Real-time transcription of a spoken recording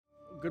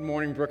Good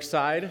morning,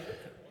 Brookside.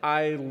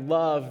 I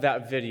love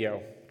that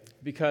video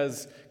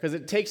because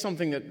it takes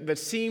something that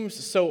seems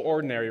so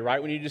ordinary,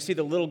 right? When you just see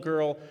the little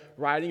girl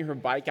riding her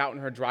bike out in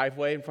her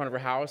driveway in front of her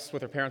house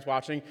with her parents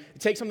watching,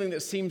 it takes something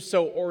that seems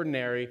so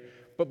ordinary,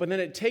 but then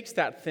it takes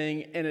that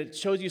thing and it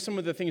shows you some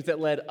of the things that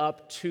led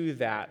up to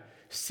that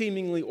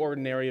seemingly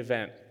ordinary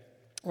event.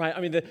 Right?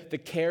 I mean, the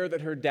care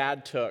that her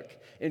dad took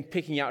in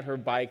picking out her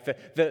bike,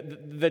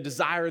 the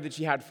desire that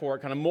she had for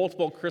it, kind of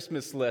multiple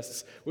Christmas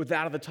lists with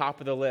that at the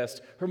top of the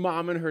list, her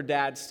mom and her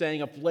dad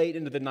staying up late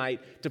into the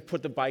night to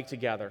put the bike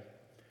together.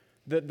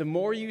 The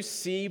more you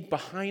see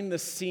behind the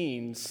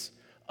scenes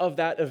of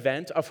that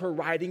event, of her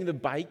riding the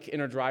bike in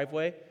her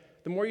driveway,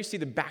 the more you see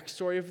the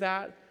backstory of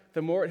that,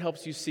 the more it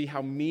helps you see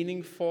how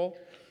meaningful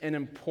and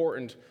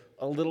important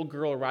a little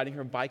girl riding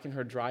her bike in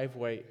her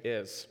driveway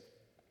is.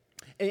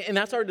 And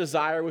that's our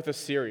desire with this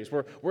series.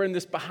 We're in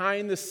this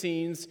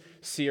behind-the-scenes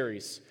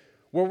series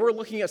where we're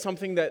looking at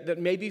something that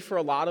maybe for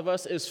a lot of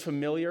us is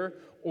familiar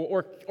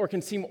or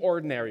can seem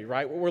ordinary,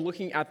 right? We're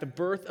looking at the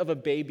birth of a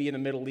baby in the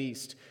Middle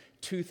East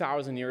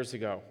 2,000 years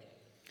ago.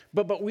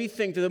 But we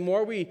think that the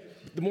more we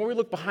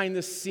look behind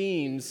the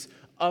scenes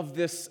of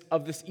this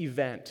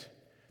event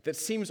that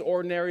seems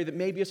ordinary, that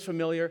maybe is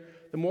familiar,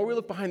 the more we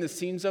look behind the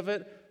scenes of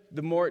it,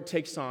 the more it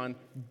takes on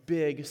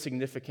big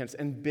significance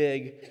and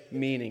big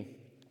meaning.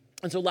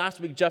 And so last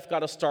week, Jeff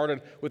got us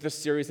started with this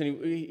series,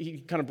 and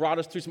he kind of brought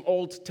us through some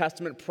Old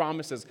Testament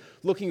promises,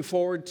 looking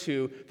forward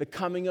to the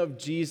coming of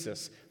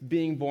Jesus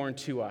being born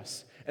to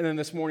us. And then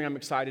this morning, I'm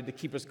excited to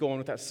keep us going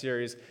with that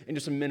series. In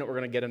just a minute, we're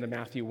going to get into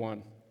Matthew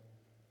 1.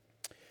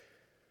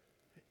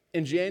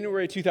 In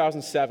January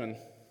 2007,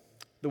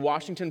 the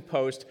Washington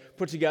Post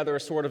put together a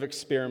sort of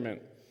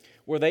experiment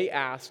where they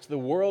asked the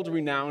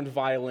world-renowned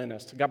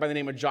violinist, a guy by the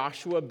name of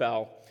Joshua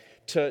Bell,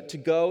 to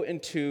go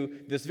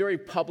into this very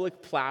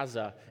public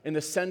plaza in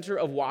the center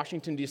of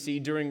Washington, D.C.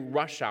 during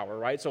rush hour,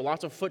 right? So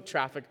lots of foot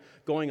traffic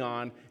going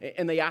on,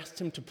 and they asked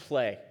him to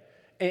play.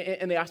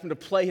 And they asked him to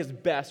play his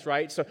best,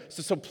 right? So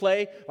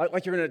play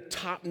like you're in a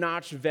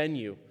top-notch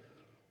venue,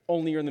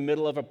 only you're in the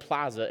middle of a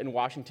plaza in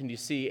Washington,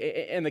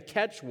 D.C. And the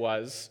catch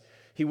was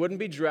he wouldn't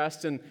be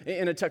dressed in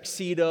a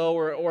tuxedo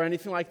or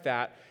anything like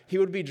that. He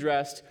would be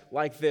dressed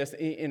like this,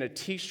 in a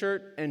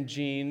T-shirt and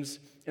jeans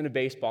and a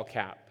baseball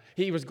cap.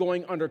 He was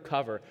going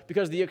undercover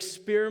because the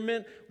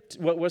experiment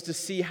was to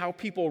see how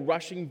people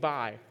rushing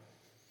by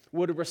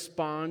would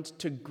respond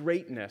to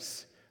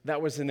greatness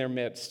that was in their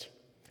midst,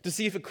 to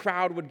see if a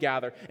crowd would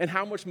gather and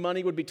how much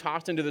money would be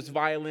tossed into this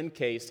violin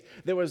case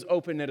that was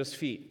open at his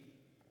feet.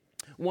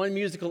 One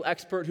musical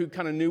expert who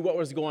kind of knew what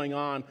was going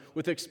on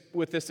with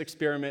this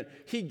experiment,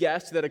 he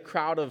guessed that a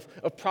crowd of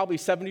probably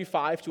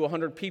 75 to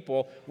 100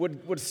 people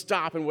would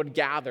stop and would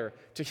gather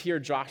to hear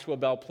Joshua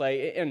Bell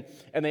play.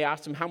 And they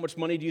asked him, how much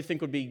money do you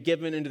think would be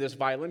given into this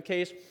violin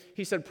case?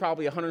 He said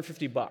probably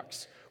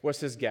 $150 was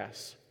his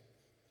guess.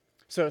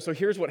 So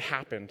here's what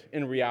happened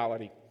in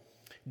reality.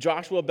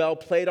 Joshua Bell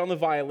played on the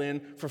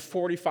violin for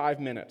 45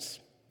 minutes.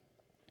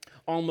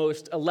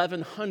 Almost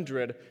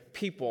 1,100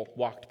 people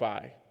walked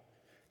by,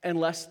 and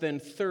less than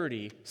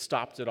 30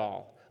 stopped at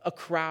all. A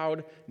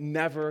crowd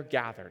never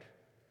gathered,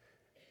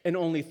 and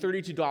only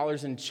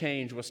 $32 in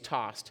change was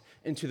tossed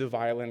into the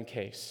violin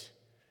case.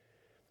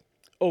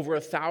 Over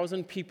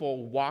 1,000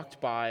 people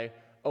walked by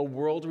a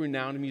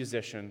world-renowned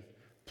musician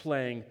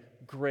playing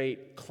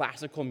great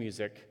classical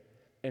music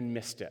and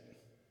missed it.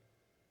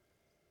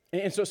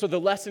 And so the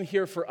lesson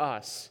here for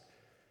us,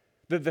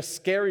 the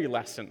scary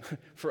lesson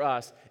for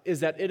us, is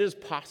that it is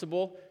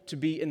possible to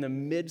be in the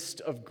midst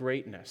of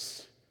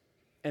greatness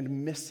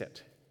and miss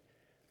it.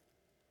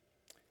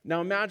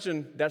 Now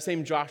imagine that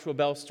same Joshua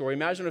Bell story.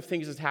 Imagine if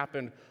things had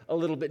happened a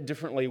little bit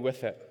differently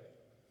with it.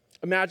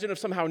 Imagine if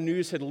somehow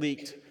news had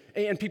leaked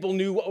and people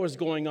knew what was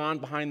going on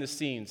behind the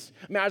scenes.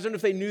 Imagine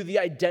if they knew the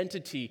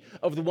identity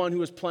of the one who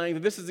was playing,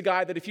 that this is a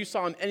guy that if you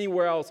saw him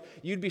anywhere else,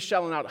 you'd be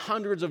shelling out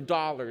hundreds of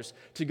dollars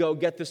to go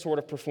get this sort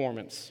of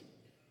performance.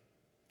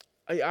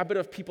 I bet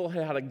if people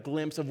had had a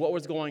glimpse of what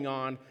was going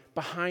on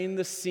behind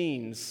the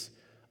scenes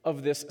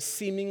of this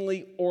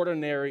seemingly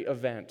ordinary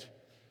event,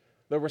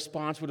 the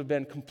response would have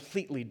been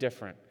completely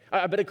different.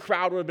 I bet a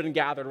crowd would have been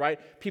gathered, right?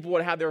 People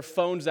would have had their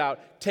phones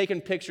out,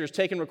 taking pictures,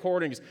 taking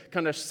recordings,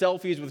 kind of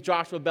selfies with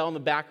Joshua Bell in the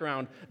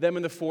background, them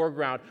in the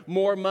foreground.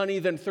 More money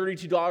than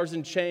 $32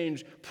 in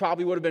change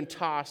probably would have been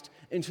tossed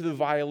into the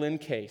violin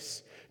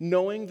case.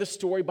 Knowing the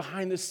story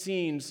behind the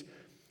scenes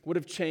would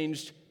have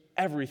changed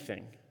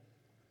everything.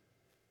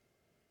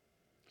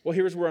 Well,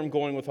 here's where I'm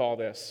going with all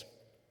this.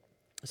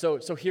 So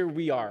here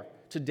we are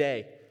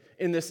today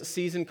in this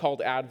season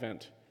called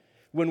Advent,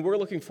 when we're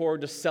looking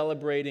forward to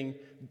celebrating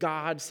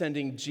God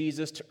sending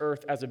Jesus to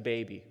earth as a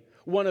baby,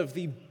 one of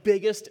the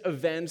biggest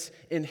events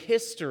in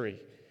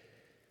history.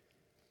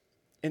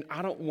 And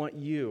I don't want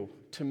you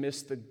to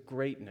miss the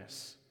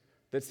greatness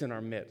that's in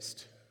our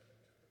midst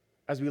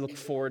as we look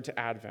forward to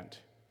Advent.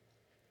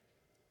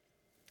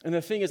 And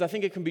the thing is, I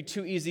think it can be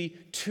too easy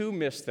to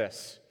miss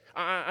this.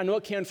 I know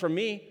it can for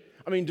me.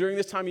 I mean, during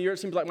this time of year, it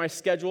seems like my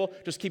schedule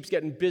just keeps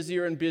getting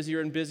busier and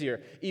busier and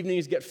busier.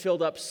 Evenings get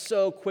filled up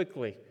so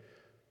quickly.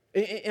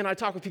 And I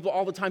talk with people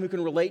all the time who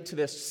can relate to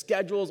this.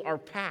 Schedules are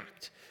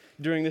packed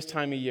during this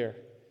time of year.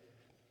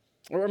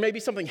 Or maybe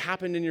something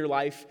happened in your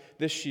life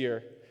this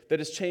year that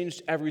has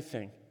changed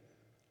everything.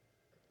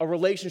 A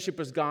relationship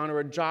is gone, or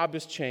a job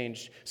has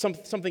changed.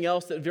 Something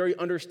else that very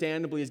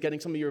understandably is getting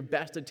some of your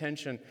best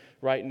attention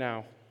right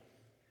now.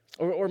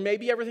 Or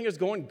maybe everything is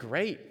going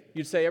great.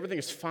 You'd say everything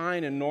is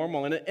fine and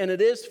normal, and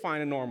it is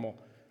fine and normal.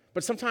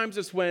 But sometimes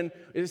it's when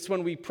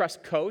we press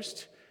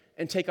coast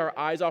and take our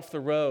eyes off the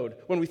road,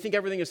 when we think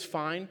everything is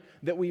fine,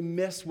 that we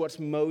miss what's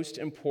most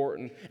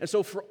important. And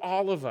so for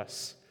all of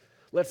us,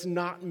 let's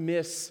not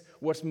miss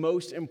what's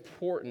most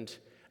important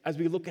as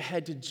we look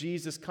ahead to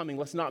Jesus coming.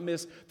 Let's not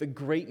miss the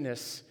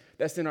greatness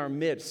that's in our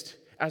midst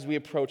as we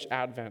approach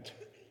Advent.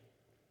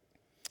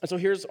 And so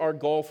here's our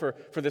goal for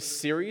this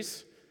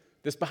series,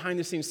 this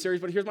behind-the-scenes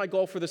series, but here's my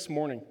goal for this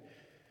morning.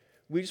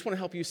 We just want to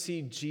help you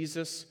see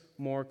Jesus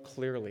more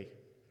clearly.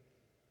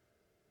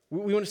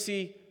 We want to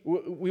see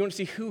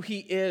who he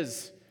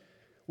is.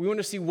 We want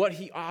to see what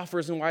he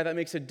offers and why that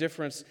makes a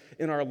difference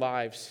in our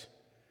lives.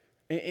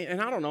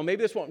 And I don't know,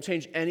 maybe this won't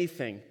change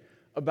anything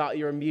about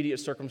your immediate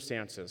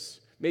circumstances.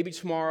 Maybe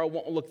tomorrow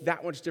won't look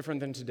that much different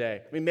than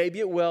today. I mean, maybe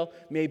it will,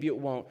 maybe it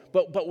won't.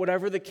 But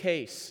whatever the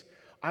case,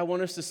 I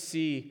want us to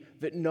see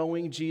that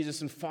knowing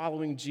Jesus and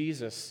following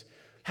Jesus,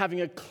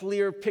 having a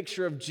clear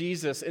picture of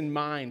Jesus in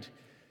mind,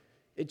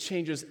 it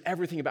changes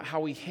everything about how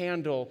we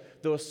handle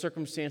those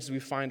circumstances we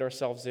find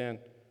ourselves in.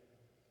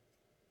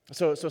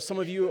 So some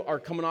of you are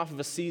coming off of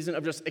a season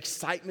of just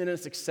excitement and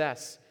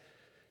success.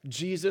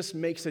 Jesus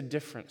makes a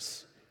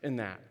difference in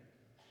that.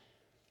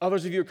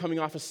 Others of you are coming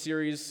off a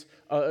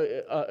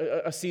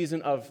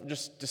season of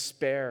just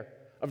despair,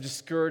 of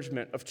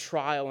discouragement, of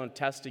trial and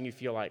testing, you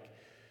feel like.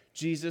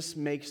 Jesus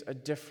makes a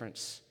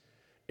difference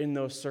in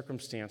those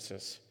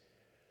circumstances.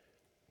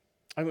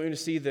 I want you to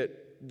see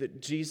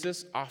that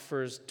Jesus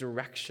offers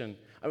direction.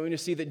 I want you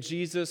to see that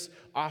Jesus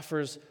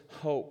offers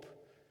hope.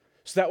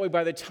 So that way,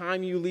 by the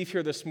time you leave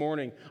here this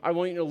morning, I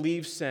want you to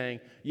leave saying,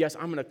 yes,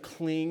 I'm going to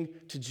cling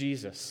to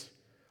Jesus.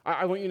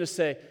 I want you to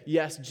say,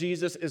 yes,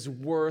 Jesus is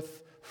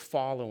worth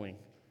following.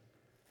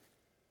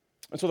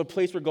 And so the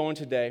place we're going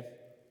today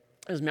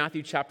is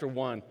Matthew chapter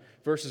 1,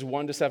 verses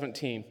 1 to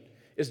 17.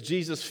 Is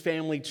Jesus'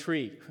 family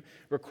tree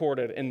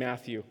recorded in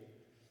Matthew.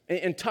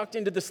 And tucked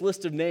into this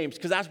list of names,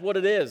 because that's what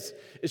it is.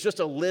 It's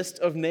just a list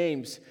of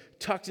names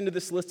tucked into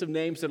this list of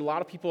names that a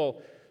lot of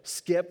people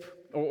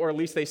skip, or at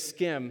least they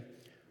skim.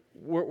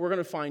 We're going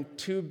to find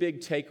two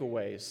big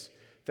takeaways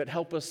that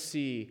help us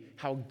see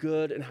how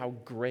good and how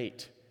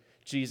great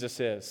Jesus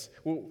is.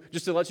 Well,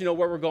 just to let you know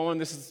where we're going,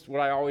 this is what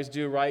I always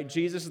do, right?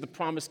 Jesus is the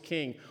promised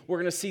king. We're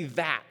going to see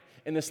that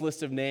in this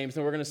list of names,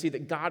 and we're going to see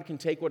that God can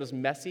take what is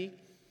messy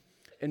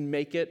and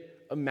make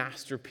it a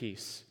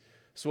masterpiece.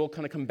 So we'll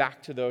kind of come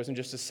back to those in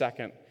just a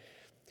second.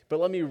 But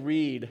let me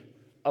read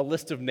a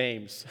list of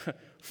names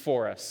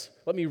for us.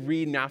 Let me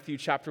read Matthew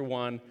chapter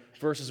 1,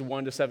 verses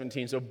 1 to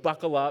 17. So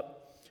buckle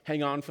up,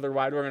 hang on for the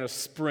ride. We're going to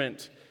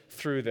sprint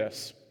through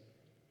this.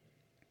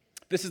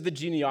 This is the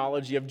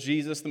genealogy of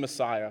Jesus the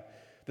Messiah,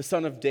 the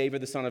son of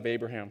David, the son of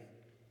Abraham.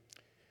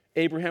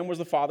 Abraham was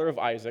the father of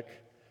Isaac,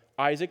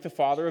 Isaac the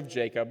father of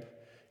Jacob,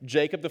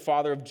 Jacob the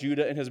father of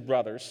Judah and his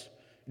brothers,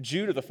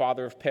 Judah the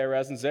father of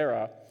Perez and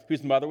Zerah,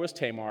 whose mother was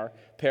Tamar,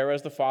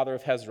 Perez the father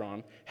of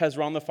Hezron,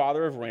 Hezron the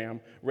father of Ram,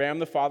 Ram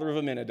the father of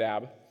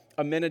Amminadab,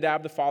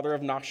 Amminadab the father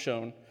of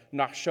Nahshon,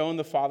 Nahshon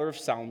the father of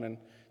Salmon,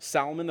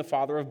 Salmon the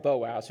father of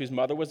Boaz, whose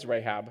mother was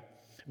Rahab,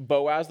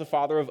 Boaz the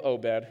father of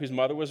Obed, whose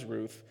mother was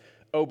Ruth,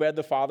 Obed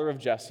the father of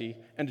Jesse,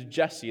 and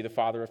Jesse the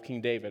father of King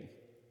David.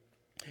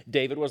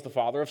 David was the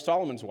father of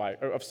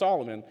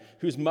Solomon,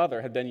 whose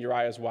mother had been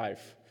Uriah's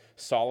wife.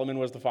 Solomon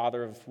was the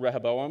father of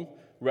Rehoboam,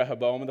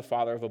 Rehoboam the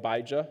father of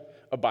Abijah,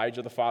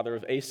 Abijah the father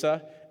of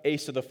Asa,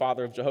 Asa the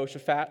father of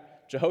Jehoshaphat,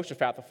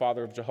 Jehoshaphat the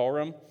father of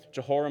Jehoram,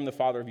 Jehoram the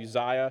father of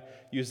Uzziah,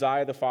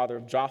 Uzziah the father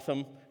of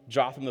Jotham,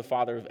 Jotham the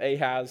father of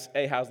Ahaz,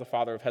 Ahaz the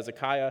father of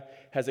Hezekiah,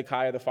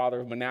 Hezekiah the father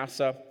of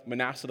Manasseh,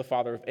 Manasseh the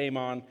father of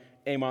Amon,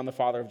 Amon the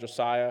father of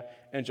Josiah,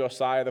 and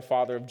Josiah the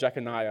father of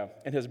Jeconiah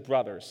and his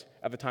brothers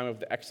at the time of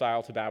the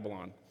exile to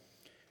Babylon.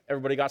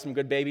 Everybody got some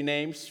good baby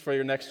names for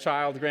your next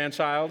child,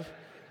 grandchild,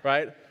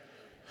 right?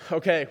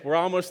 Okay, we're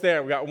almost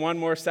there. We got one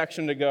more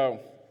section to go.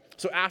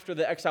 So after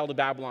the exile to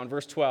Babylon,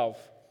 verse 12,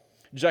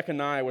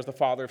 Jeconiah was the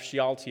father of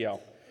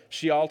Shealtiel,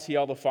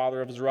 Shealtiel the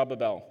father of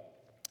Zerubbabel,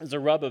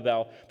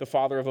 Zerubbabel the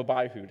father of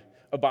Abihud,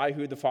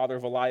 Abihud the father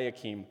of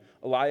Eliakim,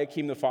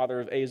 Eliakim the father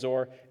of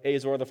Azor,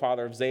 Azor the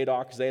father of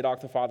Zadok,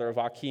 Zadok the father of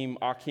Achim,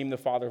 Achim the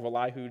father of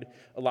Elihud,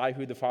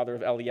 Elihud the father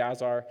of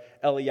Eleazar,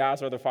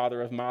 Eleazar the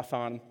father of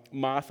Mathan,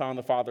 Mathan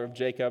the father of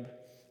Jacob,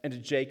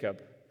 and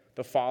Jacob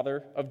the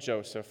father of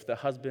Joseph, the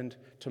husband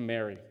to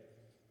Mary.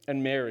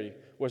 And Mary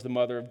was the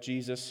mother of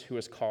Jesus, who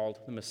is called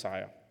the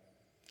Messiah.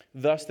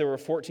 Thus there were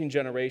 14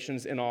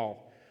 generations in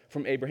all,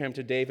 from Abraham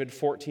to David,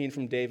 14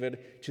 from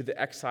David to the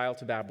exile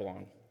to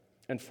Babylon,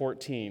 and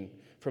 14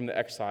 from the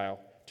exile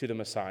to the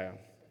Messiah.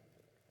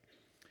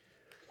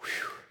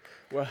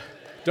 Well,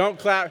 don't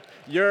clap.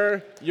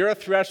 Your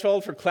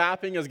threshold for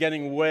clapping is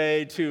getting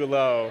way too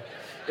low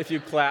if you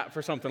clap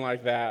for something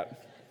like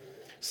that.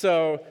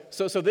 So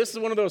this is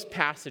one of those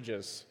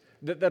passages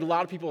that a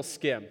lot of people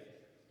skim,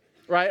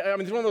 right? I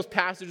mean, it's one of those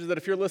passages that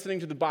if you're listening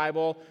to the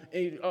Bible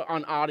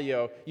on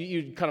audio,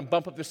 you kind of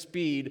bump up the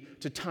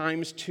speed to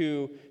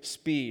 ×2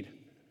 speed.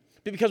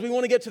 Because we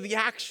want to get to the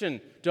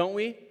action, don't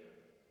we?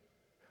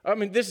 I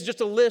mean, this is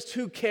just a list.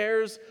 Who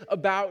cares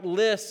about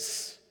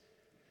lists?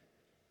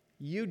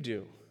 You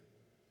do.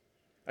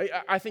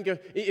 I think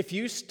if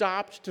you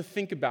stopped to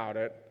think about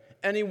it,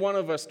 any one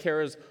of us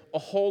cares a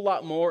whole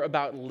lot more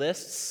about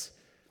lists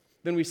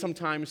than we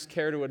sometimes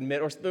care to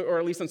admit, or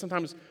at least than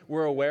sometimes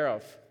we're aware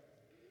of.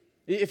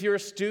 If you're a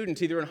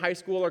student, either in high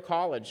school or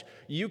college,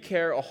 you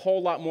care a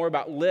whole lot more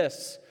about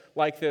lists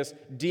like this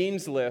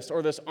dean's list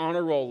or this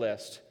honor roll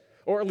list,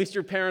 or at least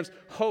your parents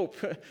hope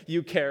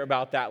you care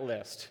about that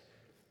list.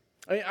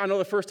 I know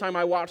the first time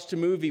I watched a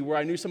movie where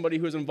I knew somebody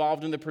who was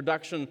involved in the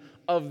production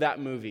of that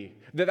movie,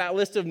 that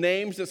list of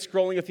names that's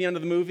scrolling at the end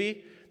of the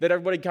movie, that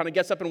everybody kind of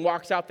gets up and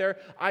walks out there,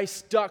 I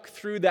stuck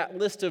through that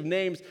list of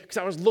names because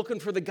I was looking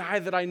for the guy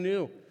that I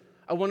knew.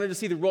 I wanted to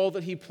see the role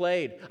that he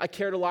played. I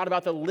cared a lot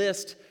about the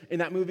list in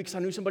that movie because I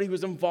knew somebody who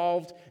was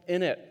involved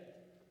in it.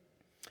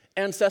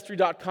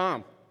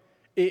 Ancestry.com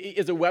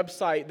is a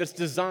website that's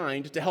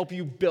designed to help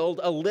you build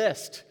a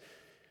list,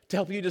 to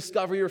help you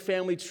discover your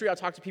family tree. I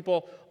talk to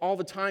people all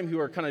the time who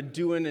are kind of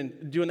doing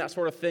that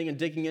sort of thing and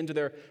digging into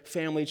their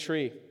family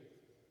tree.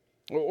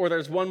 Or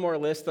there's one more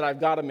list that I've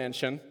got to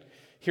mention.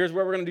 Here's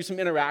where we're going to do some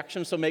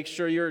interaction, so make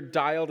sure you're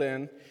dialed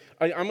in.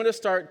 I'm going to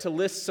start to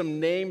list some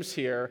names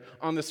here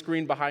on the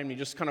screen behind me,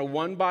 just kind of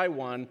one by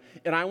one,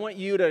 and I want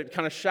you to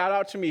kind of shout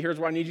out to me. Here's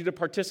where I need you to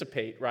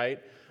participate, right?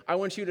 I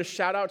want you to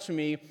shout out to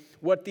me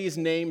what these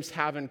names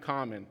have in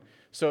common.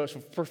 So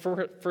for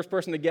first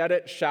person to get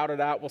it, shout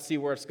it out. We'll see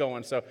where it's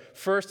going. So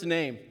first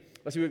name,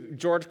 let's see,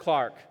 George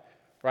Clark,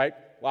 right?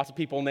 Lots of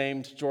people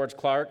named George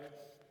Clark.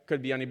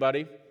 Could be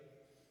anybody.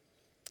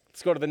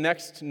 Let's go to the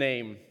next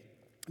name,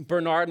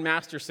 Bernard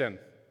Masterson.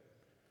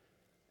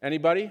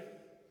 Anybody?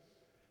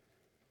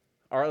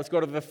 All right, let's go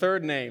to the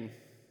third name,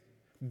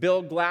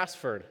 Bill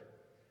Glassford.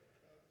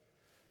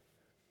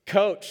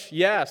 Coach,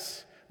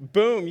 yes.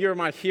 Boom, you're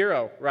my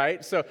hero,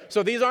 right? So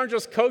these aren't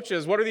just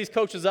coaches. What are these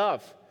coaches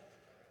of?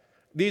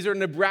 These are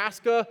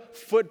Nebraska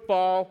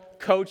football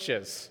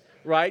coaches,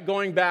 right?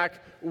 Going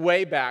back,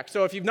 way back.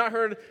 So if you've not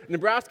heard,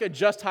 Nebraska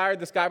just hired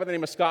this guy by the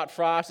name of Scott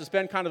Frost. It's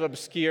been kind of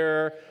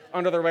obscure,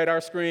 under the radar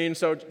screen.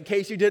 So in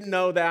case you didn't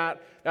know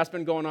that, that's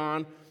been going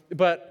on.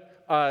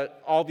 But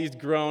all these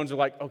groans are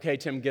like, okay,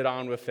 Tim, get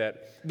on with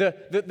it.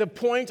 The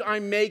point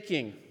I'm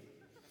making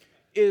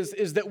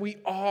is that we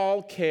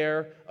all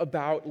care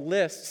about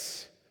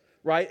lists,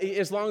 right?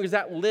 As long as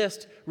that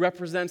list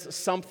represents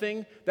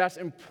something that's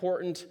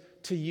important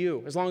to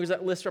you, as long as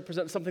that list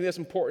represents something that's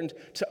important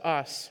to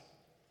us.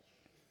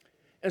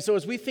 And so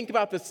as we think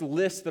about this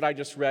list that I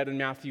just read in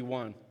Matthew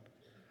 1,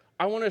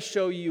 I want to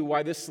show you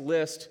why this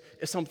list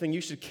is something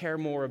you should care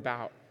more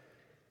about,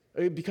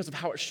 because of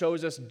how it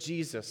shows us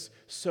Jesus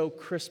so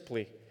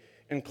crisply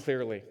and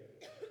clearly.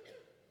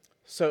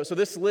 So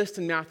this list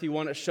in Matthew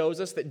 1, it shows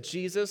us that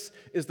Jesus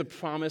is the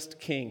promised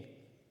king.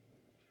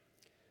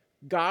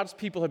 God's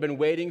people have been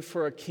waiting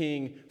for a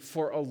king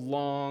for a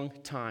long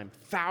time,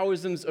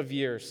 thousands of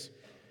years.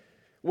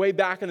 Way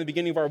back in the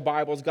beginning of our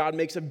Bibles, God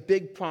makes a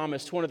big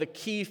promise to one of the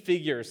key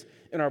figures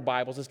in our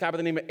Bibles, this guy by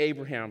the name of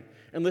Abraham.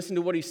 And listen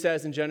to what he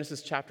says in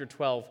Genesis chapter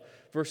 12,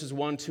 verses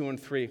 1, 2, and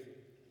 3. It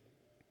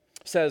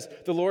says,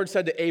 the Lord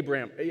said to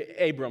Abram,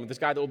 this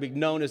guy that will be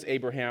known as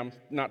Abraham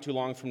not too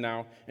long from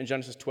now in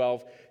Genesis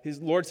 12,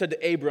 his Lord said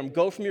to Abram,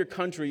 go from your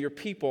country, your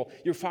people,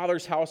 your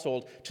father's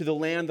household, to the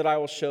land that I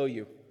will show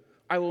you.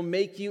 I will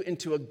make you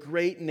into a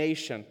great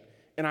nation,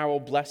 and I will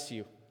bless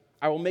you.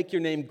 I will make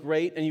your name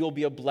great, and you will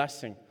be a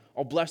blessing.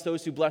 I'll bless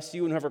those who bless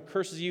you, and whoever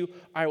curses you,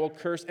 I will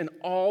curse, and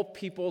all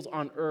peoples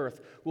on earth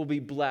will be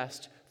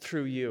blessed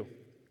through you.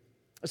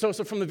 So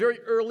from the very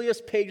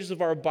earliest pages of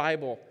our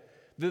Bible,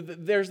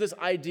 there's this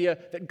idea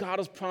that God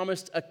has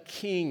promised a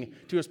king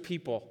to his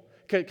people.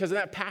 Because in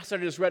that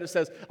passage I just read, it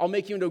says, I'll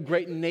make you into a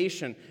great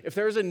nation. If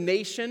there's a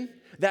nation,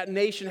 that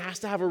nation has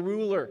to have a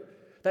ruler.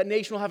 That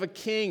nation will have a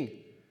king.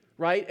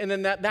 Right? And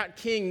then that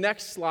king,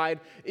 next slide,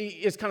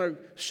 is kind of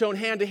shown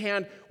hand to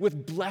hand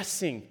with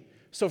blessing.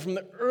 So from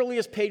the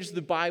earliest pages of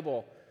the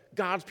Bible,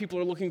 God's people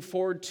are looking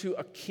forward to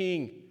a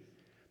king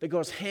that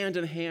goes hand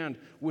in hand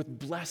with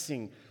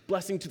blessing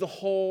to the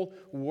whole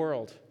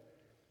world.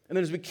 And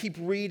then as we keep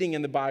reading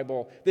in the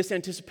Bible, this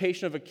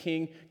anticipation of a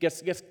king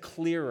gets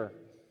clearer.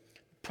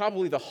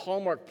 Probably the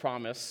hallmark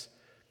promise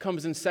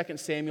comes in 2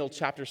 Samuel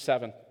chapter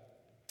 7,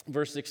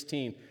 verse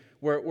 16.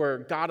 Where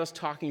God is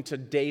talking to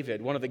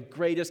David, one of the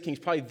greatest kings,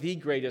 probably the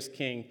greatest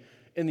king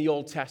in the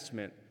Old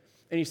Testament.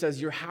 And he says,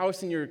 your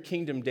house and your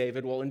kingdom,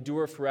 David, will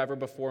endure forever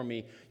before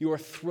me. Your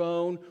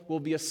throne will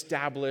be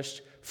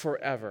established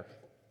forever.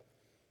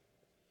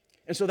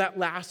 And so that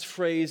last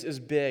phrase is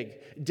big.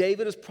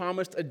 David is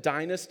promised a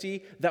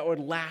dynasty that would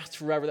last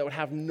forever, that would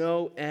have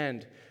no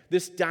end.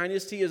 This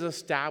dynasty is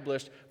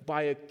established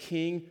by a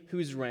king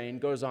whose reign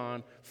goes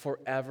on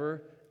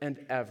forever and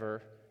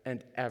ever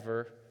and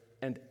ever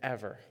and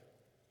ever.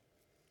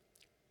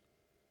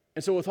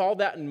 And so with all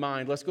that in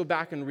mind, let's go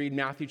back and read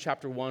Matthew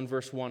chapter 1,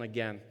 verse 1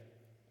 again.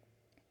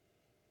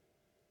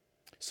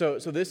 So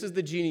this is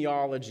the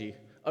genealogy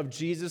of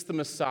Jesus the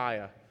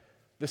Messiah,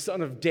 the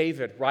son of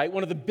David, right?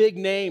 One of the big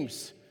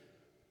names.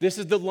 This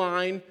is the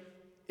line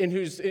in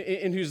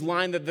whose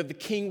line that the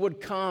king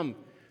would come,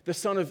 the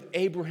son of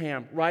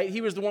Abraham, right? He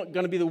was going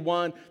to be the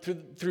one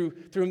through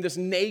whom this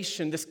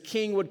nation, this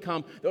king would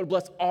come that would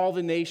bless all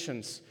the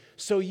nations.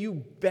 So you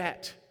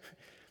bet,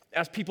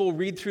 as people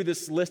read through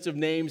this list of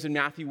names in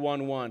Matthew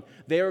 1:1,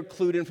 they are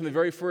clued in from the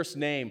very first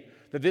name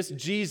that this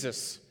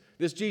Jesus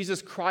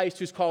Christ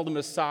who's called the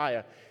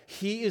Messiah,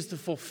 he is the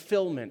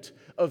fulfillment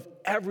of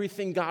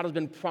everything God has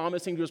been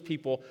promising to his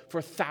people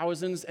for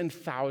thousands and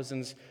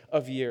thousands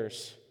of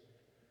years.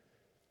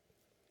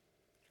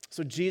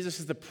 So Jesus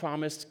is the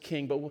promised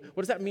king, but what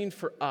does that mean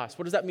for us?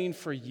 What does that mean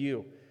for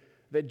you,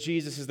 that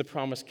Jesus is the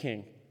promised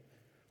king?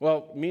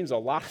 Well, it means a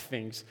lot of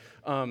things,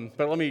 but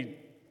let me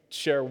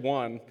share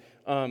one.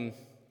 It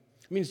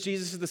means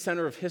Jesus is the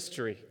center of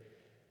history.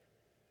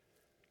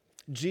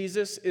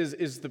 Jesus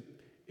is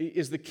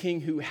the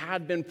king who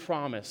had been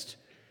promised.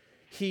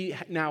 He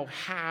now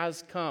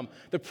has come.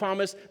 The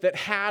promise that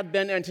had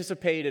been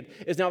anticipated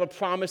is now the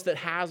promise that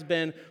has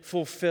been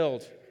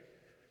fulfilled.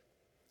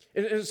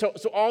 And so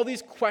all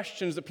these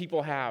questions that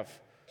people have,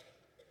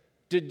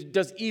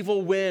 does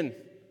evil win?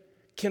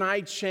 Can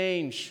I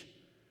change?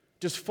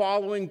 Does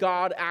following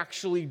God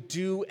actually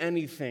do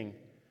anything?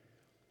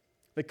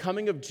 The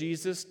coming of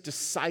Jesus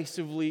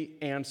decisively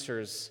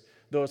answers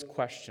those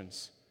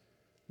questions.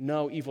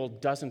 No, evil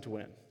doesn't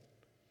win.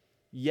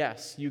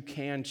 Yes, you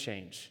can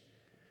change.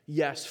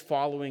 Yes,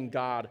 following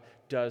God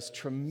does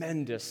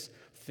tremendous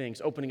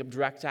things, opening up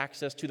direct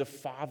access to the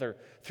Father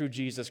through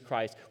Jesus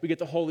Christ. We get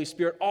the Holy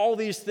Spirit, all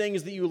these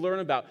things that you learn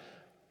about.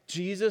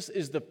 Jesus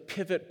is the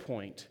pivot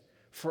point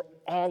for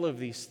all of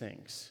these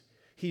things.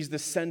 He's the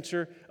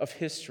center of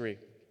history.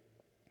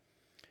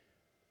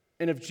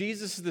 And if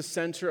Jesus is the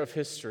center of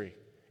history,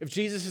 if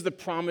Jesus is the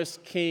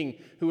promised king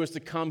who is to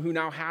come, who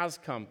now has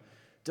come,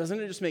 doesn't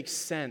it just make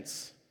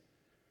sense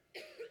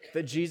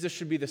that Jesus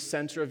should be the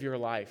center of your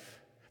life?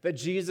 That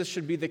Jesus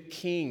should be the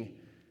king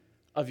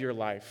of your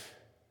life?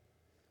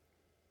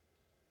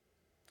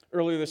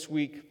 Earlier this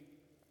week,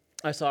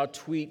 I saw a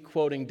tweet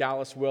quoting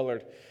Dallas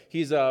Willard.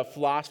 He's a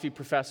philosophy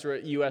professor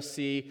at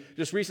USC,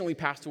 just recently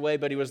passed away,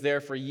 but he was there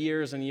for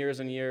years and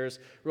years and years,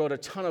 wrote a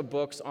ton of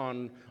books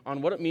on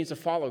what it means to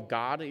follow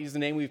God. He's the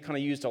name we've kind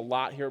of used a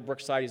lot here at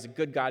Brookside. He's a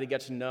good guy to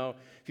get to know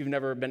if you've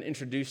never been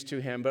introduced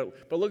to him. But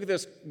look at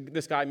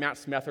this guy, Matt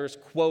Smethurst,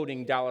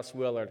 quoting Dallas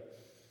Willard.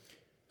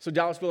 So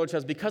Dallas Willard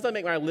says, "Because I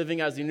make my living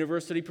as a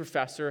university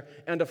professor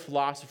and a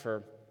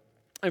philosopher,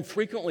 I'm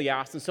frequently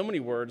asked in so many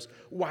words,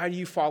 why do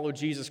you follow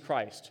Jesus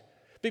Christ?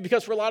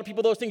 Because for a lot of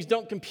people, those things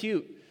don't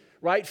compute,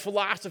 right?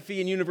 Philosophy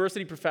and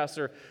university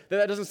professor,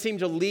 that doesn't seem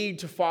to lead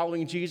to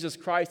following Jesus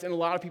Christ in a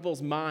lot of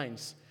people's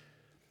minds.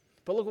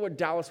 But look at what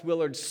Dallas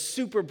Willard,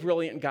 super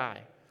brilliant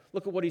guy,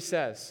 look at what he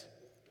says.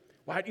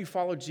 Why do you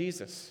follow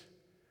Jesus?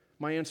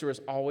 My answer is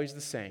always the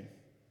same.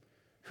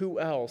 Who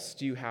else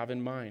do you have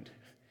in mind?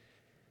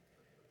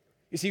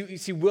 You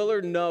see,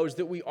 Willard knows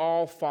that we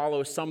all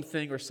follow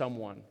something or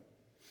someone.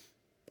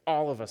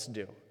 All of us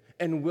do.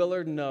 And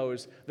Willard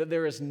knows that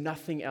there is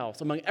nothing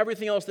else. Among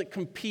everything else that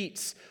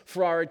competes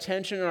for our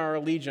attention and our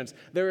allegiance,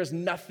 there is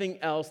nothing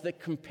else that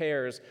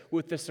compares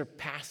with the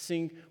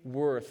surpassing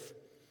worth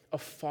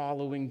of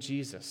following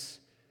Jesus.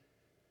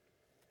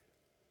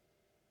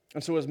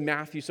 And so as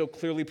Matthew so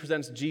clearly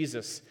presents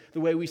Jesus,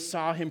 the way we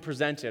saw him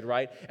presented,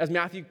 right? As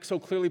Matthew so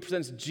clearly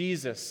presents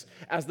Jesus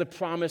as the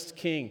promised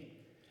king,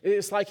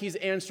 it's like he's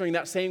answering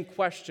that same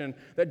question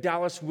that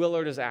Dallas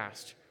Willard has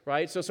asked,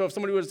 right? So if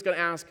somebody was going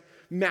to ask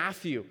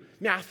Matthew,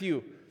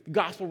 the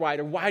gospel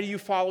writer, why do you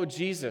follow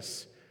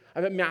Jesus?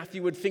 I bet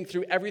Matthew would think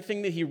through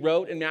everything that he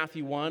wrote in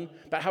Matthew 1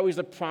 about how he's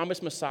the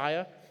promised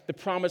Messiah, the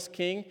promised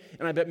king,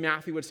 and I bet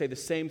Matthew would say the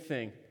same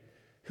thing.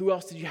 Who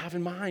else did you have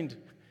in mind?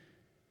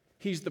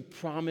 He's the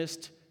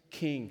promised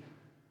king.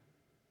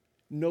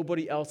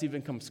 Nobody else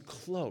even comes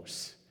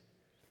close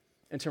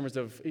in terms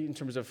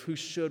of who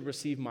should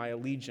receive my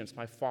allegiance,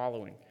 my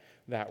following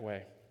that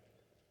way.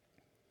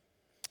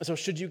 So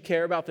should you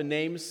care about the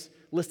names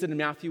listed in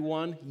Matthew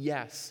 1?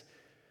 Yes.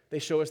 They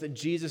show us that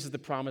Jesus is the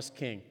promised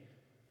king.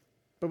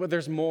 But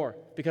there's more,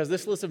 because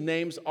this list of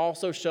names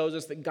also shows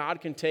us that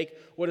God can take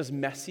what is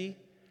messy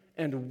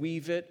and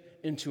weave it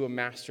into a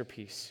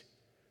masterpiece.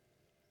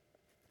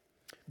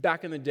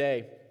 Back in the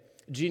day,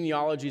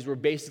 genealogies were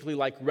basically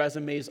like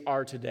resumes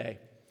are today.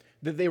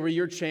 That they were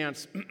your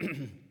chance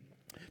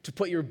to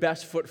put your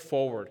best foot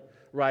forward,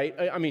 right?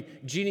 I mean,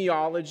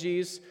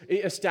 genealogies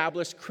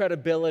establish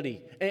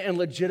credibility and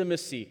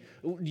legitimacy.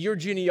 Your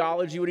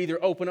genealogy would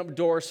either open up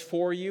doors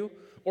for you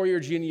or your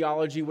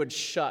genealogy would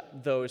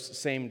shut those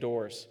same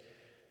doors.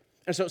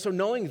 And so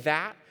knowing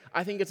that,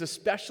 I think it's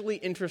especially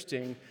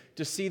interesting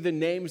to see the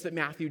names that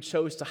Matthew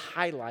chose to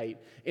highlight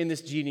in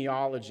this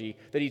genealogy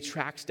that he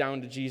tracks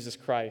down to Jesus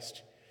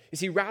Christ. You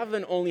see, rather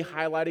than only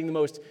highlighting the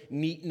most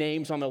neat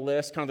names on the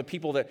list, kind of the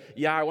people that,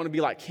 I want to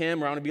be like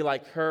him or I want to be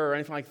like her or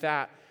anything like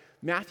that,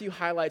 Matthew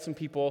highlights some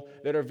people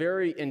that are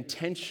very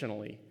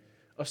intentionally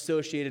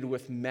associated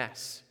with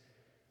mess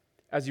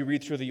as you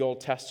read through the Old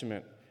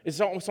Testament.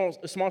 It's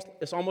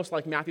almost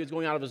like Matthew is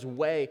going out of his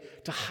way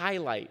to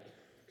highlight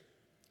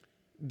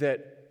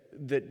that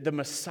the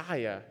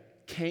Messiah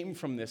came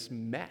from this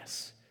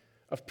mess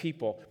of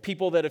people.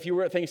 People that if you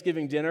were at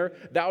Thanksgiving dinner,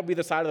 that would be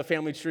the side of the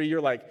family tree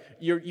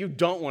you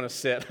don't want to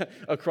sit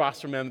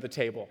across from them at the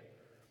table,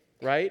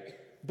 right?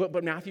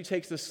 But Matthew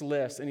takes this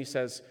list and he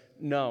says,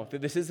 no,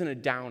 that this isn't a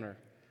downer.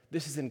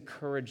 This is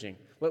encouraging.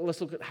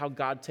 Let's look at how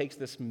God takes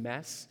this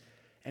mess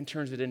and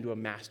turns it into a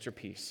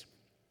masterpiece.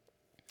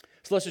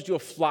 So let's just do a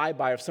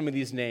flyby of some of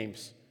these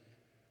names.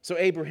 So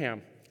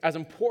Abraham, as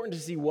important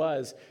as he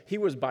was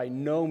by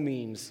no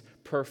means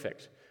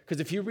perfect. Because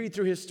if you read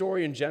through his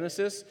story in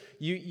Genesis,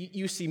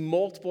 you see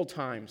multiple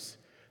times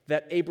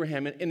that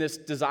Abraham, in this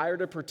desire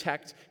to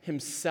protect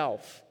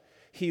himself,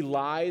 he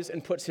lies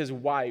and puts his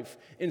wife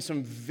in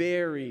some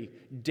very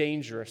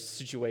dangerous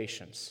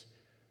situations.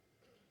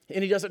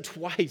 And he does it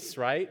twice,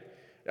 right?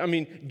 I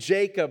mean,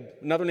 Jacob,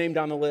 another name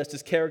down the list,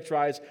 is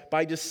characterized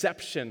by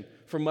deception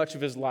for much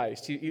of his life.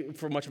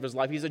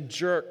 He's a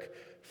jerk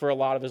for a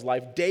lot of his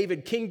life.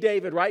 David, King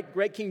David, right?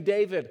 Great King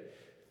David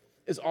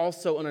is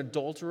also an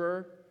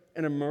adulterer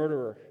and a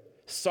murderer.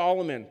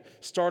 Solomon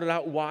started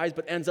out wise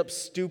but ends up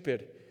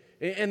stupid.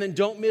 And then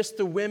don't miss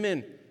the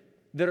women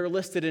that are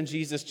listed in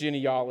Jesus'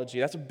 genealogy.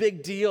 That's a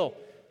big deal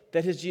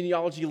that his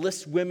genealogy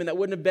lists women that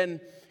wouldn't have been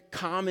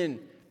common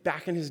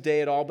back in his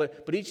day at all.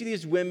 But each of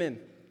these women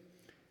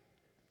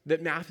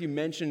that Matthew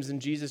mentions in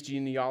Jesus'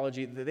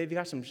 genealogy, they've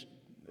got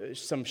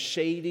some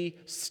shady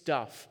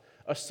stuff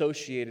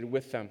associated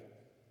with them.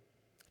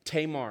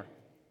 Tamar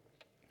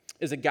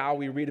is a gal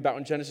we read about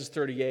in Genesis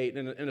 38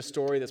 in a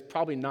story that's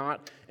probably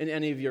not in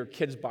any of your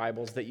kids'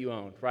 Bibles that you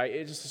own, right?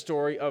 It's just a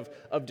story of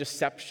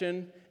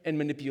deception and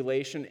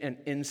manipulation and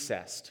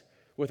incest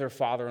with her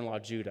father-in-law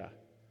Judah.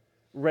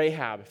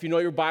 Rahab, if you know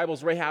your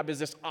Bibles, Rahab is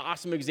this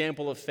awesome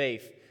example of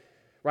faith,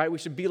 right? We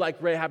should be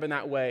like Rahab in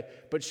that way,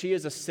 but she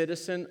is a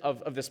citizen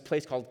of this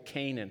place called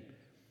Canaan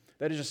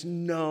that is just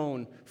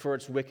known for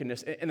its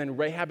wickedness. And then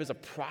Rahab is a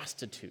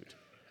prostitute,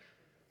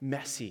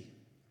 messy.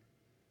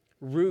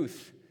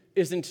 Ruth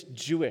isn't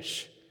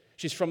Jewish.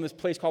 She's from this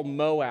place called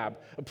Moab,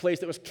 a place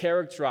that was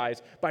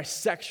characterized by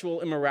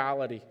sexual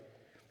immorality.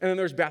 And then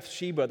there's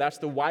Bathsheba. That's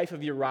the wife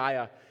of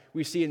Uriah.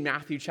 We see in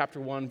Matthew chapter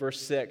 1,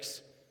 verse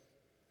 6.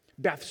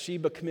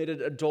 Bathsheba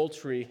committed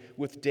adultery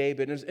with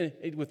David.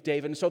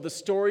 And so the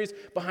stories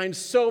behind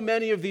so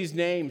many of these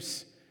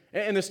names,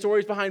 and the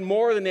stories behind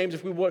more of the names,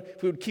 if we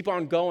would keep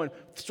on going,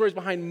 the stories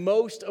behind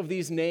most of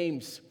these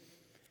names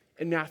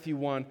in Matthew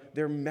 1,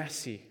 they're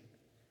messy.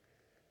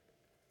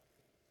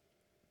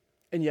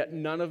 And yet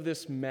none of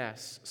this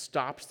mess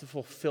stops the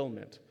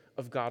fulfillment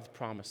of God's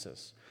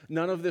promises.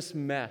 None of this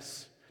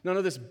mess, none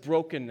of this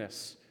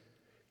brokenness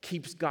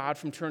keeps God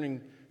from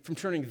turning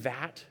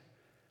that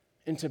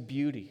into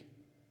beauty,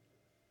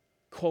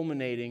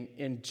 culminating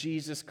in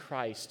Jesus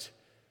Christ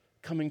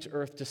coming to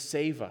earth to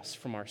save us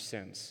from our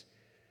sins.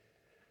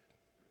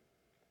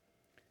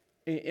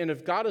 And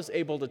if God is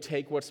able to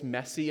take what's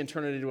messy and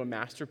turn it into a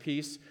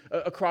masterpiece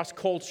across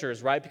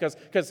cultures, right? Because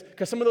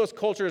some of those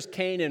cultures,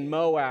 Canaan,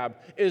 Moab,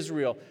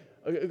 Israel,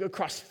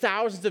 across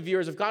thousands of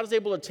years, if God is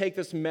able to take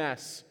this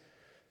mess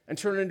and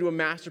turn it into a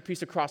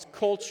masterpiece across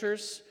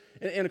cultures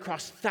and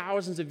across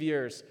thousands of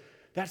years,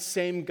 that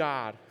same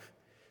God,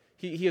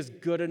 He is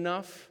good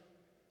enough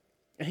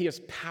and He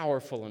is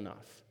powerful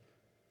enough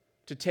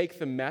to take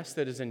the mess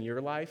that is in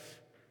your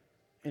life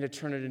and to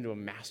turn it into a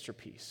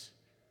masterpiece.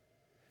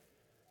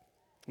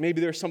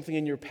 Maybe there's something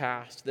in your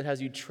past that has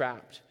you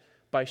trapped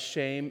by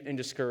shame and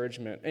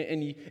discouragement,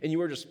 and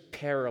you are just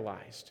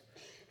paralyzed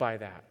by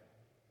that.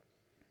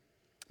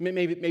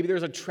 Maybe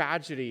there's a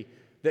tragedy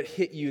that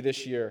hit you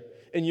this year,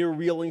 and you're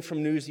reeling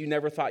from news you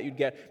never thought you'd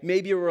get.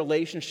 Maybe a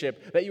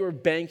relationship that you were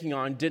banking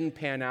on didn't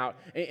pan out,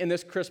 and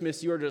this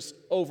Christmas you are just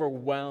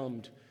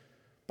overwhelmed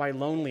by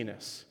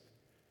loneliness.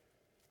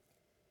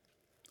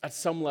 At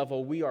some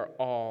level, we are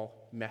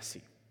all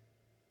messy.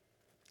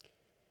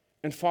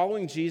 And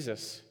following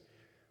Jesus,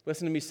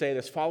 listen to me say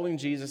this, following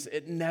Jesus,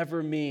 it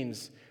never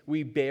means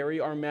we bury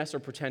our mess or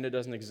pretend it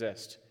doesn't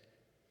exist.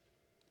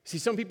 See,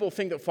 some people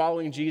think that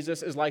following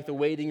Jesus is like the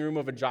waiting room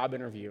of a job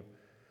interview,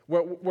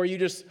 where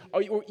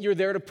you're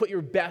there to put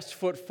your best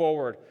foot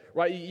forward,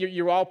 right?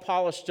 You're all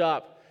polished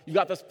up. You've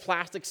got this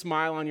plastic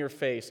smile on your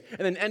face. And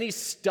then any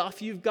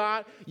stuff you've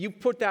got, you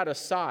put that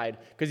aside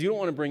because you don't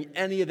want to bring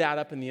any of that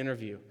up in the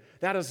interview.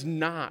 That is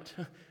not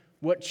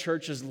what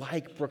church is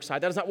like,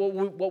 Brookside. That is not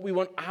what we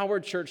want our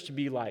church to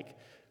be like,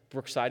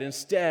 Brookside.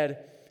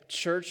 Instead,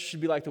 church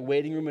should be like the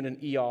waiting room in an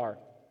ER,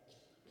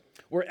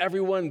 where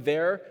everyone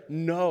there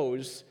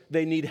knows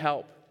they need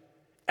help.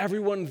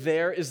 Everyone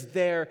there is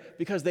there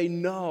because they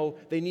know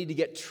they need to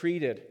get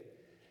treated.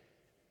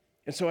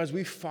 And so as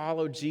we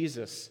follow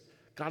Jesus,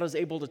 God is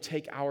able to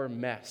take our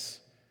mess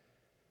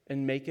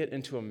and make it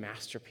into a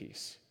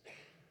masterpiece.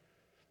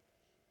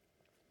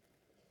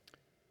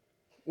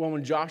 Well,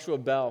 when Joshua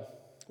Bell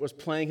was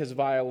playing his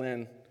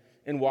violin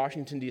in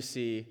Washington,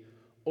 D.C.,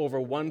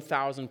 over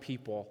 1,000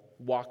 people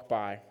walked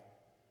by.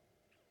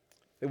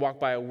 They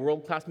walk by a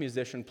world-class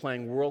musician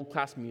playing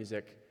world-class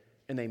music,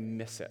 and they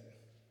miss it.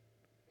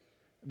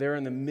 They're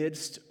in the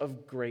midst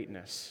of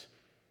greatness,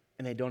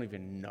 and they don't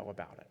even know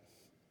about it.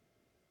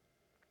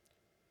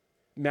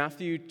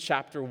 Matthew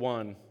chapter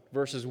 1,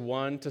 verses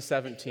 1 to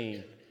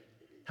 17,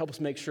 help us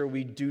make sure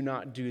we do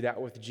not do that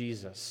with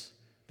Jesus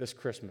this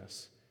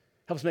Christmas.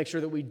 Help us make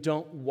sure that we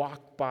don't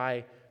walk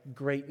by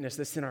greatness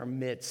that's in our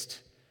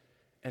midst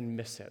and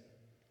miss it.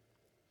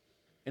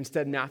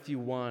 Instead, Matthew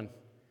 1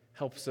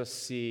 helps us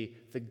see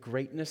the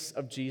greatness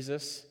of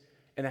Jesus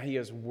and that he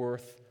is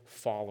worth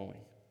following.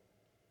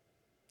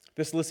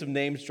 This list of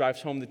names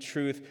drives home the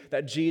truth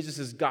that Jesus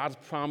is God's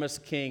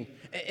promised king.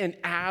 And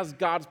as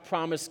God's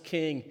promised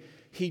king,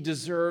 he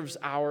deserves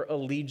our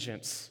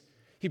allegiance.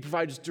 He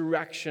provides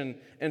direction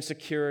and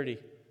security.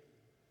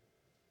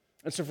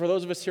 And so for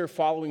those of us here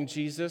following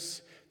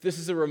Jesus, this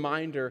is a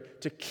reminder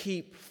to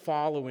keep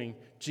following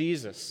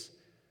Jesus.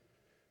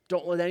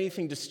 Don't let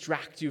anything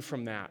distract you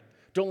from that.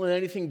 Don't let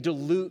anything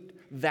dilute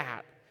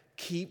that.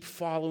 Keep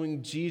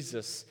following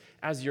Jesus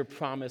as your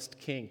promised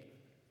king.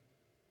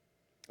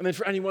 And then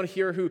for anyone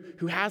here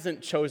who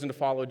hasn't chosen to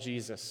follow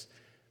Jesus,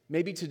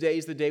 maybe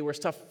today's the day where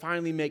stuff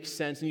finally makes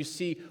sense and you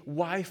see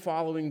why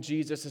following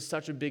Jesus is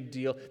such a big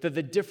deal, that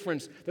the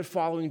difference that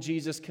following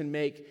Jesus can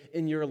make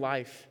in your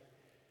life.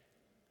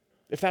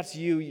 If that's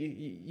you,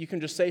 you can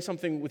just say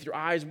something with your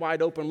eyes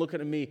wide open, looking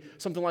at me,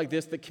 something like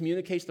this that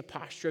communicates the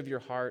posture of your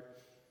heart,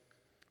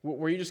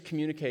 where you just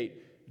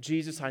communicate,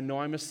 Jesus, I know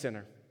I'm a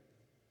sinner,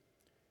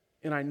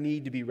 and I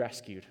need to be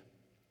rescued.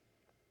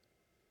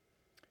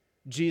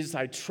 Jesus,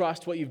 I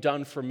trust what you've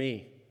done for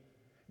me,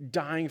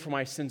 dying for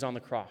my sins on the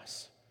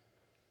cross.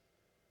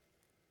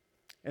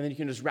 And then you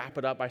can just wrap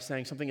it up by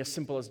saying something as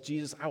simple as,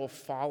 Jesus, I will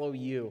follow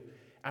you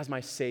as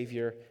my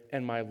Savior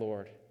and my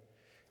Lord.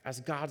 As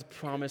God's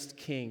promised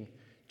king,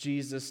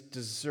 Jesus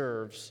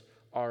deserves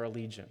our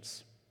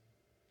allegiance.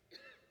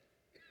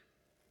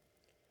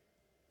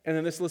 And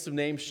then this list of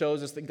names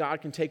shows us that God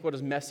can take what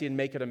is messy and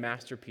make it a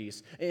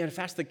masterpiece. And if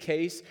that's the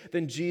case,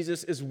 then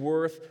Jesus is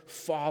worth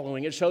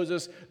following. It shows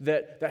us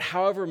that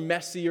however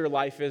messy your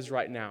life is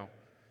right now,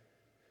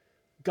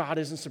 God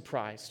isn't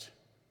surprised.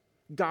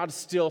 God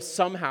still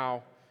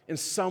somehow, in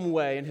some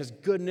way, in his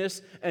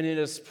goodness and in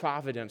his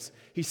providence,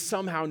 he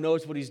somehow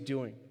knows what he's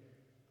doing.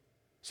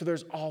 So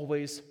there's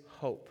always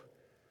hope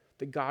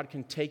that God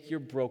can take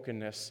your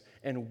brokenness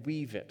and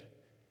weave it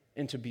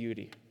into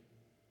beauty.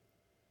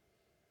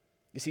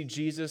 You see,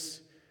 Jesus,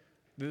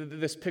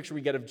 this picture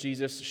we get of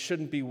Jesus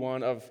shouldn't be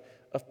one of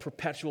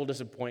perpetual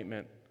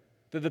disappointment.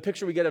 The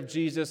picture we get of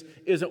Jesus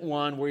isn't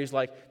one where he's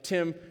like,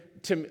 Tim,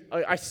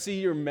 I see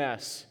your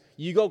mess.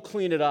 You go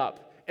clean it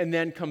up and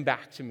then come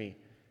back to me.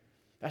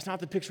 That's not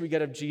the picture we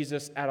get of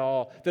Jesus at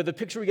all. The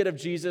picture we get of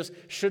Jesus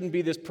shouldn't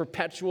be this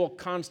perpetual,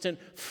 constant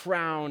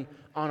frown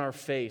on our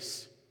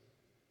face.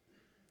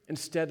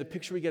 Instead, the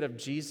picture we get of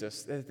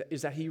Jesus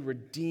is that he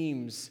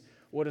redeems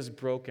what is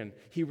broken.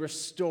 He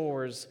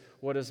restores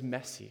what is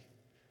messy.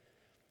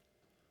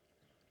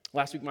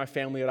 Last week, my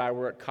family and I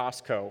were at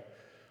Costco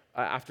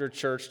after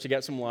church to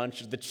get some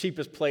lunch. The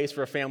cheapest place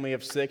for a family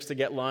of 6 to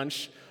get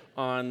lunch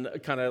on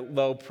kind of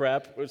low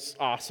prep. It was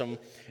awesome.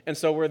 And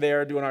so we're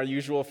there doing our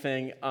usual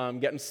thing,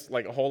 getting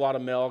like a whole lot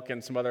of milk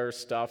and some other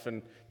stuff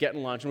and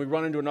getting lunch. And we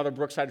run into another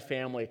Brookside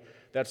family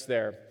that's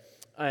there.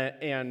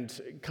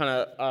 And kind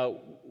of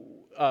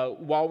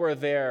while we're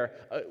there,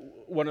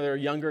 one of their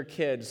younger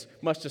kids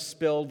must have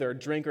spilled their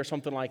drink or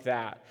something like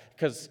that,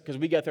 because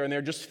we get there and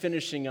they're just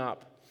finishing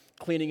up,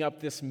 cleaning up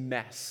this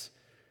mess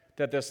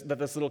that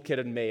this little kid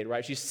had made,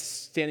 right? She's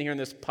standing here in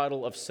this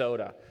puddle of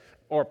soda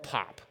or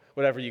pop,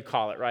 whatever you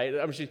call it, right?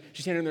 I mean, she's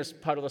standing in this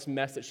puddle, this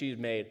mess that she's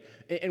made.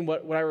 And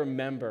what I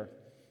remember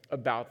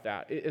about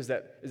that is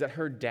that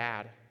her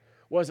dad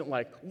wasn't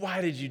like,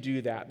 why did you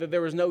do that? That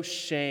there was no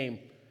shame.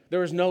 There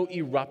was no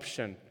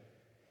eruption.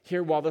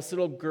 Here, while this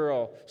little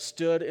girl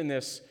stood in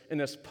this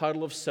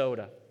puddle of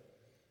soda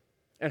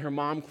and her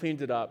mom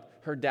cleaned it up,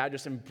 her dad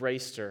just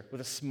embraced her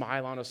with a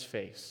smile on his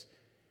face.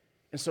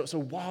 And so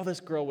while this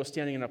girl was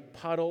standing in a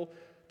puddle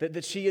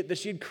that she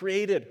had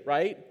created,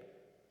 right?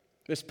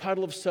 This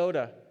puddle of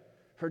soda,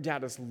 her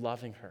dad is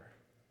loving her.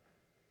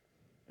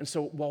 And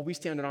so while we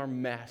stand in our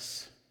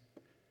mess,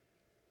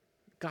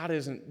 God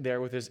isn't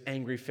there with his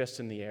angry fist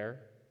in the air.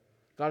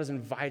 God is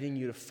inviting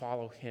you to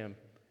follow him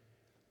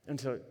and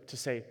to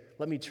say,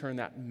 let me turn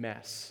that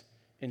mess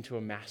into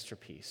a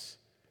masterpiece.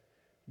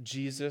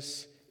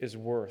 Jesus is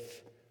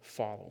worth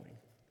following.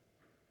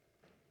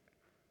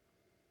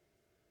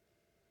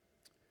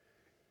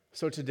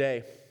 So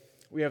today,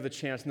 we have the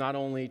chance not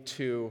only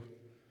to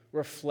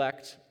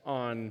reflect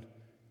on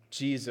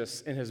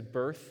Jesus in his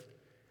birth.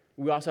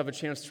 We also have a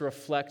chance to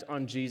reflect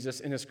on Jesus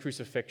in his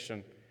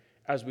crucifixion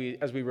as we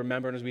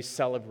remember and as we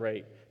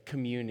celebrate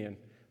communion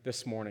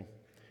this morning.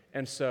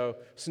 And so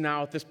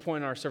now at this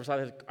point in our service,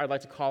 I'd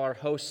like to call our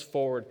hosts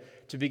forward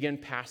to begin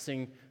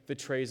passing the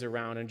trays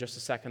around in just a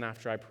second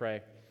after I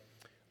pray.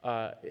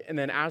 And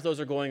then as those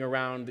are going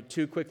around, the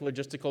 2 quick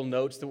logistical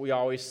notes that we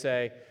always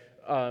say,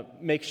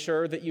 make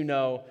sure that you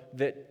know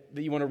that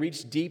you want to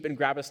reach deep and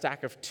grab a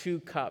stack of 2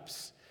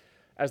 cups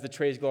as the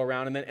trays go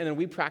around. And then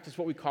we practice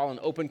what we call an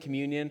open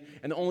communion.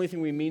 And the only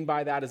thing we mean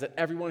by that is that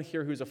everyone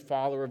here who's a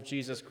follower of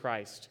Jesus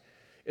Christ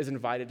is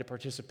invited to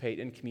participate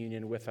in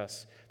communion with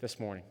us this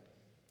morning.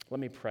 Let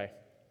me pray.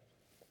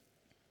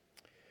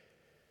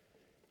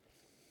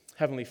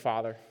 Heavenly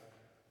Father,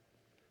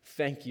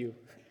 thank you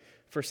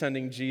for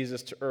sending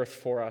Jesus to earth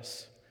for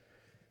us.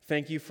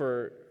 Thank you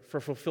for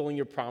fulfilling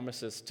your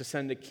promises to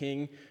send a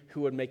king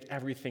who would make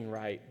everything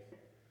right.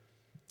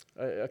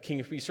 A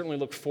king, we certainly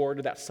look forward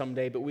to that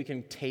someday, but we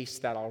can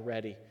taste that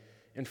already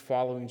in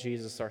following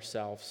Jesus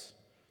ourselves.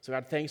 So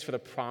God, thanks for the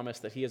promise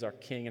that he is our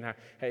king and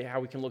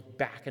how we can look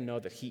back and know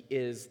that he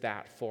is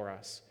that for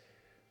us.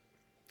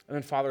 And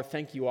then, Father,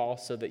 thank you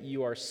also that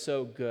you are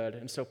so good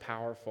and so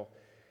powerful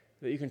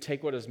that you can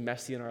take what is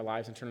messy in our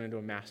lives and turn it into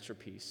a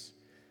masterpiece.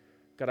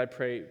 God, I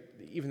pray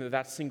even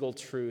that single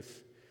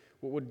truth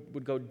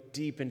would go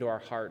deep into our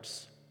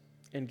hearts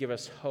and give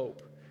us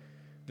hope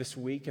this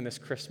week and this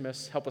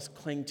Christmas. Help us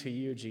cling to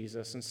you,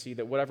 Jesus, and see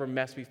that whatever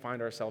mess we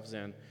find ourselves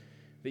in,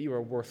 that you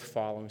are worth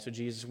following. So,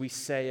 Jesus, we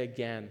say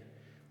again,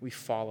 we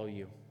follow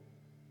you.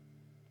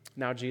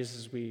 Now,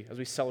 Jesus, as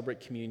we celebrate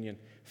communion,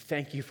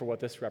 thank you for what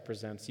this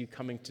represents, you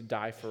coming to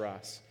die for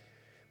us.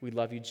 We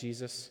love you,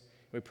 Jesus.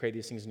 We pray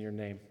these things in your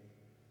name.